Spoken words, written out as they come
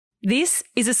This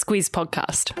is a Squiz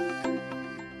podcast.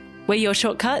 We're your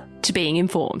shortcut to being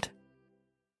informed.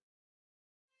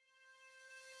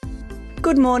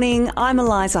 Good morning, I'm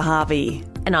Eliza Harvey.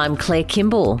 And I'm Claire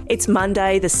Kimball. It's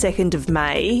Monday, the 2nd of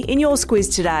May. In your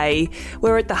Squiz today,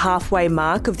 we're at the halfway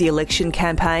mark of the election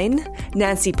campaign.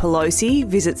 Nancy Pelosi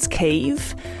visits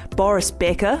Kyiv. Boris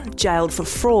Becker jailed for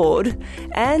fraud.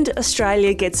 And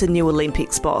Australia gets a new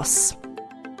Olympics boss.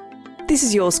 This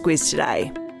is your Squiz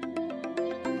today.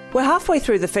 We're halfway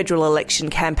through the federal election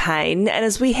campaign, and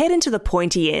as we head into the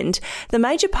pointy end, the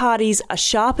major parties are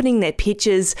sharpening their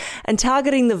pitches and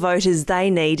targeting the voters they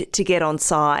need to get on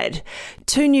side.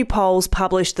 Two new polls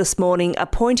published this morning are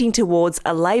pointing towards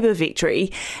a Labor victory,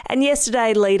 and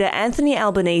yesterday leader Anthony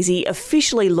Albanese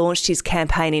officially launched his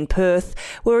campaign in Perth,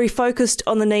 where he focused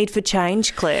on the need for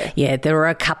change, Claire. Yeah, there were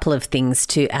a couple of things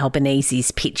to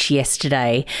Albanese's pitch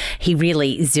yesterday. He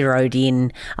really zeroed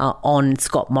in on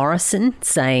Scott Morrison,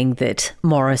 saying that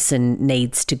Morrison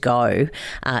needs to go,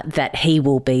 that he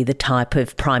will be the type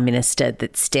of Prime Minister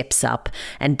that steps up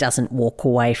and doesn't walk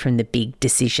away from the big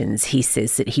decisions. He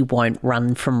says that he won't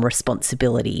run from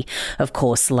responsibility. Of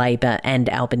course, Labor and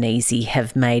Albanese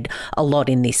have made a lot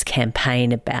in this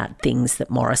campaign about things that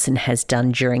Morrison has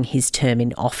done during his term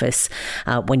in office,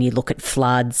 when you look at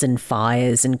floods and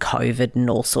fires and COVID and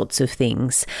all sorts of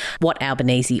things. What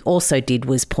Albanese also did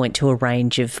was point to a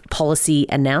range of policy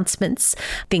announcements,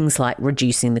 things like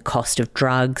reducing the cost of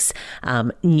drugs,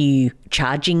 new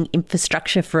charging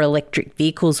infrastructure for electric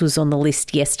vehicles was on the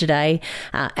list yesterday,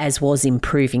 as was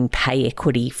improving pay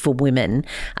equity for women.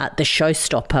 The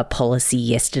showstopper policy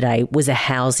yesterday was a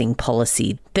housing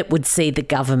policy that would see the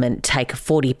government take a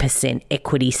 40%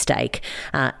 equity stake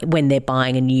when they're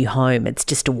buying a new home. It's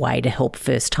just a way to help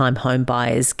first-time home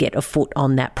buyers get a foot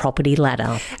on that property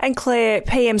ladder. And Claire,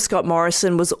 PM Scott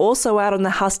Morrison was also out on the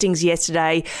hustings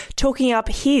yesterday talking up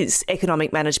his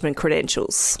economic management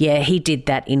credentials. Yeah, he did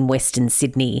that in Western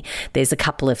Sydney. There's a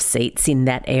couple of seats in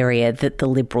that area that the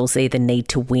Liberals either need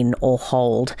to win or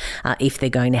hold if they're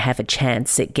going to have a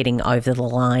chance at getting over the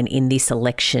line in this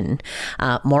election.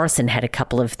 Morrison had a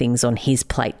couple of things on his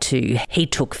plate too. He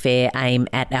took fair aim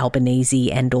at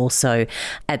Albanese and also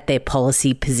at their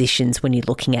policy positions when you're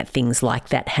looking at things like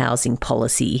that housing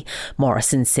policy.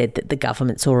 Morrison said that the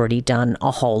government's already done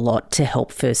a whole lot to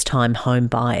help first-time home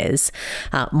buyers.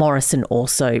 Morrison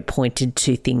also pointed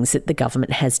to things that the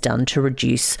government has done to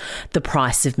reduce the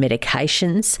price of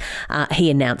medications.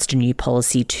 He announced a new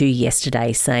policy too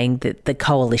yesterday, saying that the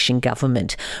coalition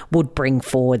government would bring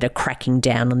forward a cracking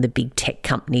down on the big tech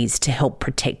companies to help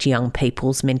protect young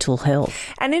people's mental health.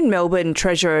 And in Melbourne,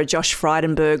 Treasurer Josh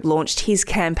Frydenberg launched his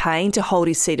campaign to hold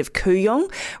his seat of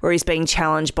Kooyong, where he's being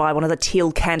challenged by one of the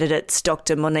Teal candidates,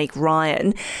 Dr. Monique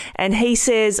Ryan. And he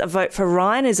says a vote for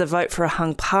Ryan is a vote for a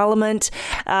hung parliament.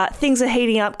 Things are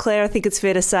heating up, Claire, I think it's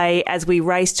fair to say, as we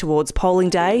race towards polling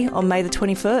day on May the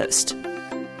 21st.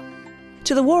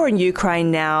 To the war in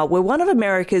Ukraine now, where one of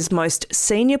America's most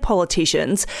senior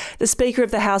politicians, the Speaker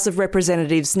of the House of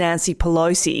Representatives, Nancy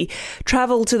Pelosi,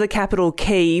 travelled to the capital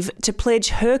Kyiv to pledge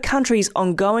her country's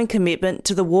ongoing commitment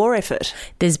to the war effort.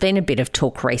 There's been a bit of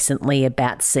talk recently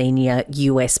about senior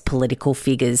US political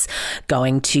figures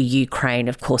going to Ukraine.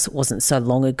 Of course, it wasn't so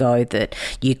long ago that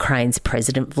Ukraine's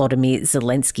President Volodymyr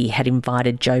Zelensky had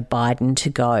invited Joe Biden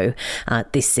to go.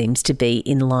 This seems to be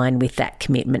in line with that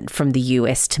commitment from the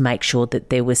US to make sure that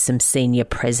there was some senior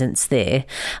presence there.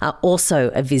 Also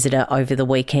a visitor over the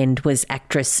weekend was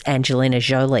actress Angelina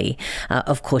Jolie.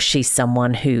 Of course, she's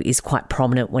someone who is quite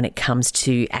prominent when it comes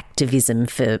to activism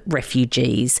for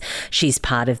refugees. She's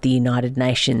part of the United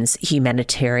Nations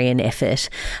humanitarian effort.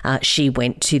 She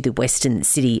went to the western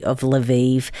city of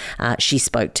Lviv. She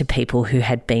spoke to people who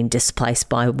had been displaced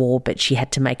by war, but she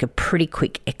had to make a pretty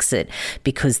quick exit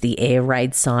because the air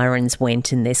raid sirens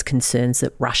went, and there's concerns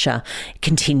that Russia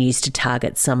continues to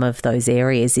target some of those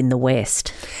areas in the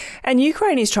west. And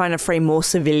Ukraine is trying to free more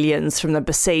civilians from the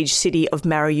besieged city of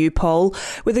Mariupol,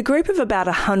 with a group of about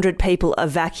 100 people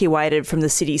evacuated from the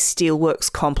city's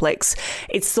steelworks complex.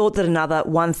 It's thought that another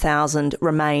 1,000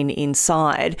 remain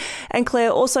inside. And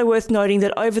Claire, also worth noting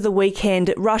that over the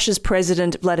weekend, Russia's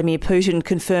President Vladimir Putin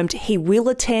confirmed he will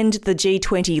attend the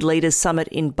G20 Leaders Summit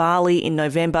in Bali in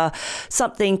November,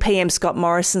 something PM Scott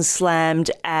Morrison slammed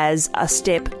as a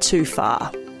step too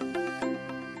far.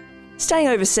 Staying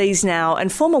overseas now,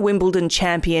 and former Wimbledon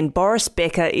champion Boris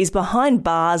Becker is behind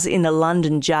bars in a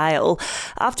London jail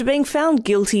after being found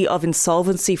guilty of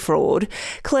insolvency fraud.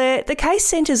 Claire, the case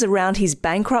centres around his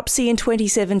bankruptcy in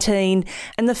 2017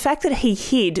 and the fact that he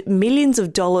hid millions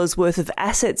of dollars worth of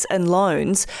assets and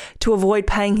loans to avoid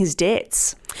paying his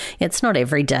debts. It's not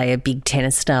every day a big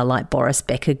tennis star like Boris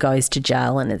Becker goes to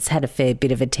jail, and it's had a fair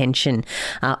bit of attention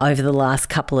over the last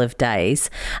couple of days.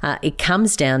 It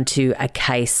comes down to a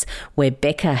case where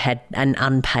Becker had an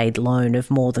unpaid loan of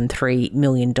more than $3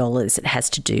 million. It has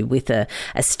to do with a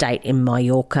estate in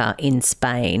Mallorca in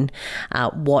Spain.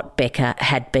 What Becker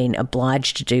had been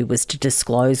obliged to do was to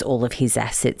disclose all of his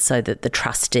assets so that the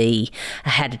trustee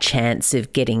had a chance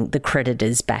of getting the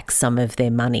creditors back some of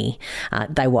their money.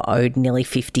 They were owed nearly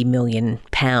 £50 million,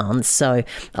 so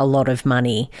a lot of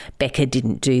money. Becker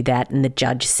didn't do that, and the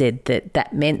judge said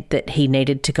that meant that he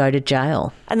needed to go to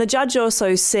jail. And the judge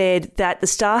also said that the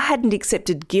star hadn't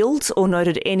accepted guilt or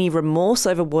noted any remorse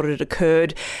over what had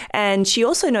occurred, and she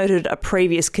also noted a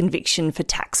previous conviction for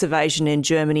tax evasion in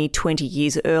Germany 20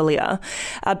 years earlier.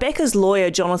 Becker's lawyer,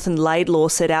 Jonathan Laidlaw,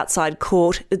 said outside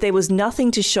court that there was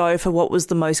nothing to show for what was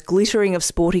the most glittering of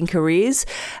sporting careers,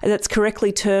 and that's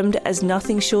correctly termed as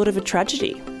nothing short of a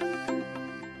tragedy.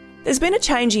 There's been a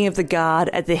changing of the guard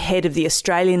at the head of the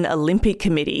Australian Olympic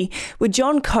Committee, with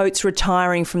John Coates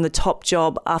retiring from the top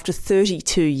job after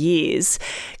 32 years.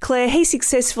 Claire, he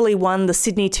successfully won the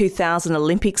Sydney 2000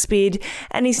 Olympics bid,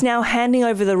 and he's now handing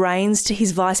over the reins to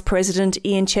his Vice President,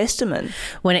 Ian Chesterman.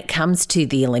 When it comes to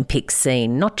the Olympic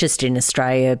scene, not just in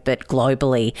Australia but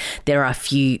globally, there are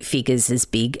few figures as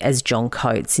big as John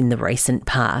Coates in the recent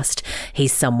past.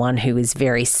 He's someone who is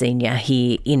very senior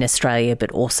here in Australia but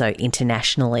also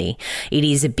internationally. It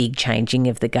is a big changing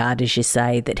of the guard, as you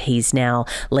say, that he's now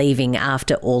leaving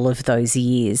after all of those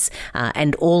years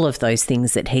and all of those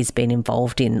things that he's been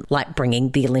involved in, like bringing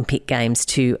the Olympic Games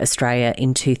to Australia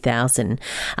in 2000.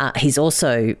 He's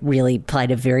also really played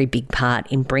a very big part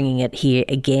in bringing it here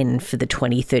again for the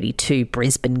 2032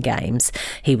 Brisbane Games.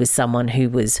 He was someone who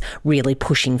was really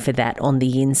pushing for that on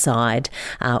the inside.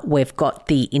 We've got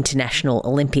the International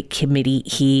Olympic Committee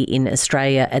here in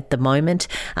Australia at the moment.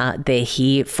 They're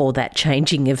here for that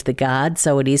changing of the guard,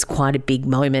 so it is quite a big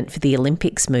moment for the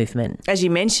Olympics movement. As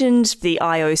you mentioned, the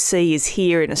IOC is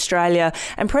here in Australia,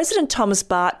 and President Thomas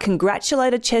Bach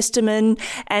congratulated Chesterman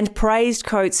and praised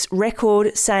Coates'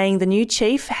 record, saying the new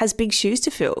chief has big shoes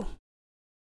to fill.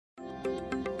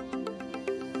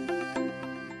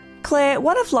 Claire,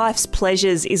 one of life's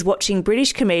pleasures is watching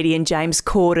British comedian James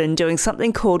Corden doing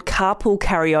something called carpool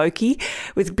karaoke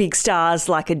with big stars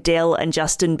like Adele and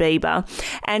Justin Bieber.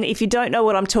 And if you don't know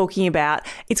what I'm talking about,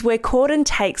 it's where Corden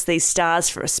takes these stars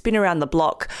for a spin around the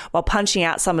block while punching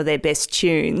out some of their best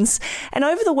tunes. And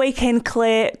over the weekend,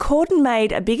 Claire, Corden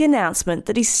made a big announcement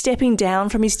that he's stepping down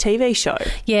from his TV show.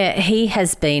 Yeah, he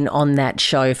has been on that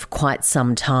show for quite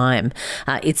some time.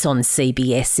 It's on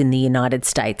CBS in the United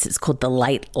States. It's called The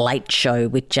Late Show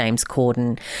with James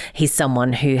Corden. He's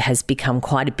someone who has become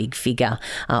quite a big figure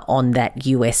on that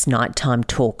US nighttime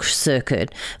talk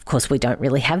circuit. Of course, we don't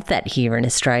really have that here in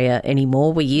Australia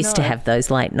anymore. We used to have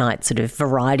those late night sort of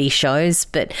variety shows,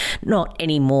 but not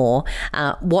anymore.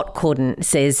 What Corden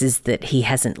says is that he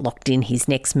hasn't locked in his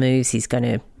next moves. He's going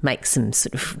to make some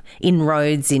sort of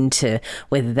inroads into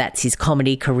whether that's his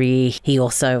comedy career. He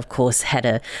also, of course, had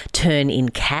a turn in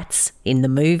Cats in the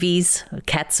movies.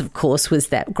 Cats, of course, was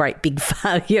that great big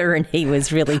failure, and he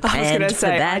was really panned for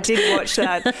that. I did watch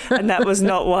that, and that was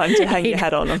not one to hang your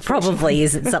hat on. Probably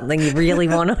isn't something you really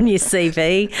want on your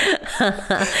CV.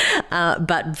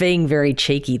 But being very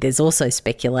cheeky, there's also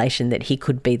speculation that he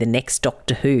could be the next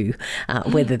Doctor Who.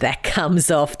 Whether that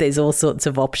comes off, there's all sorts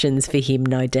of options for him,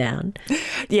 no doubt.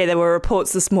 Yeah, there were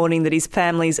reports this morning that his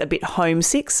family's a bit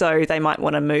homesick, so they might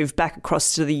want to move back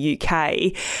across to the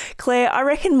UK. Claire, I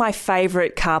reckon my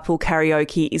favourite carpool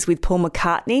karaoke is with Paul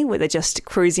McCartney, where they're just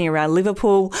cruising around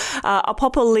Liverpool. I'll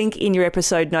pop a link in your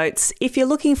episode notes if you're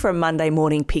looking for a Monday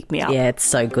morning pick-me-up. Yeah, it's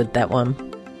so good, that one.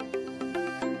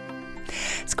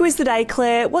 Squiz the day,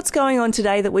 Claire. What's going on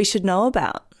today that we should know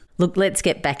about? Look, let's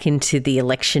get back into the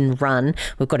election run.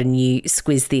 We've got a new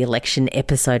Squiz the Election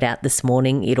episode out this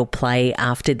morning. It'll play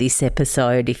after this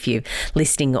episode if you're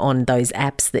listening on those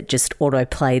apps that just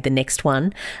autoplay the next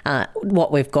one.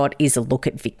 What we've got is a look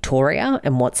at Victoria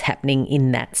and what's happening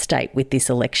in that state with this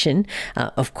election.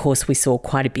 Of course, we saw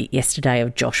quite a bit yesterday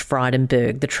of Josh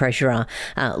Frydenberg, the Treasurer,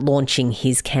 launching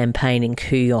his campaign in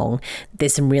Kooyong.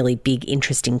 There's some really big,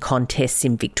 interesting contests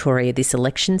in Victoria this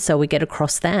election, so we get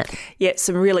across that. Yeah,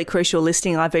 some really crucial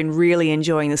listening. I've been really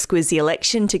enjoying the Squiz the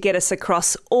Election to get us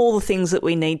across all the things that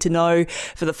we need to know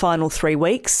for the final 3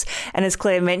 weeks. And as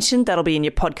Claire mentioned, that'll be in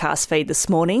your podcast feed this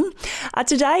morning.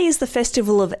 Today is the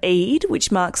festival of Eid,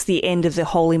 which marks the end of the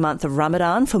holy month of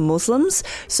Ramadan for Muslims.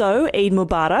 So Eid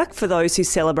Mubarak for those who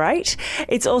celebrate.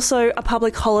 It's also a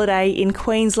public holiday in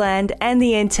Queensland and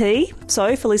the NT.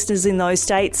 So for listeners in those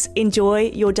states,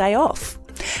 enjoy your day off.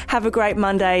 Have a great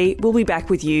Monday. We'll be back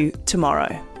with you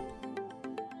tomorrow.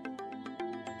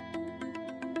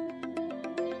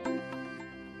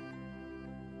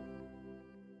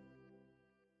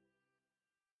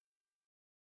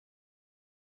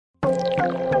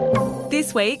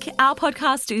 This week, our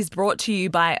podcast is brought to you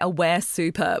by Aware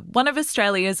Super, one of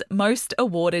Australia's most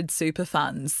awarded super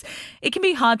funds. It can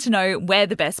be hard to know where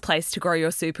the best place to grow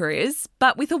your super is,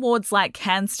 but with awards like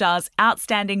CanStar's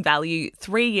Outstanding Value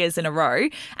 3 years in a row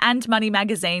and Money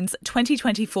Magazine's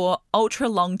 2024 Ultra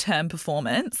Long-Term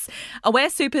Performance,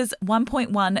 Aware Super's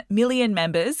 1.1 million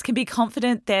members can be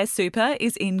confident their super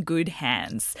is in good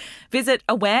hands. Visit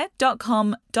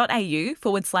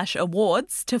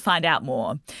aware.com.au/awards to find out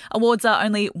more. Awards are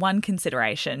only one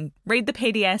consideration. Read the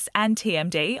PDS and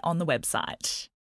TMD on the website.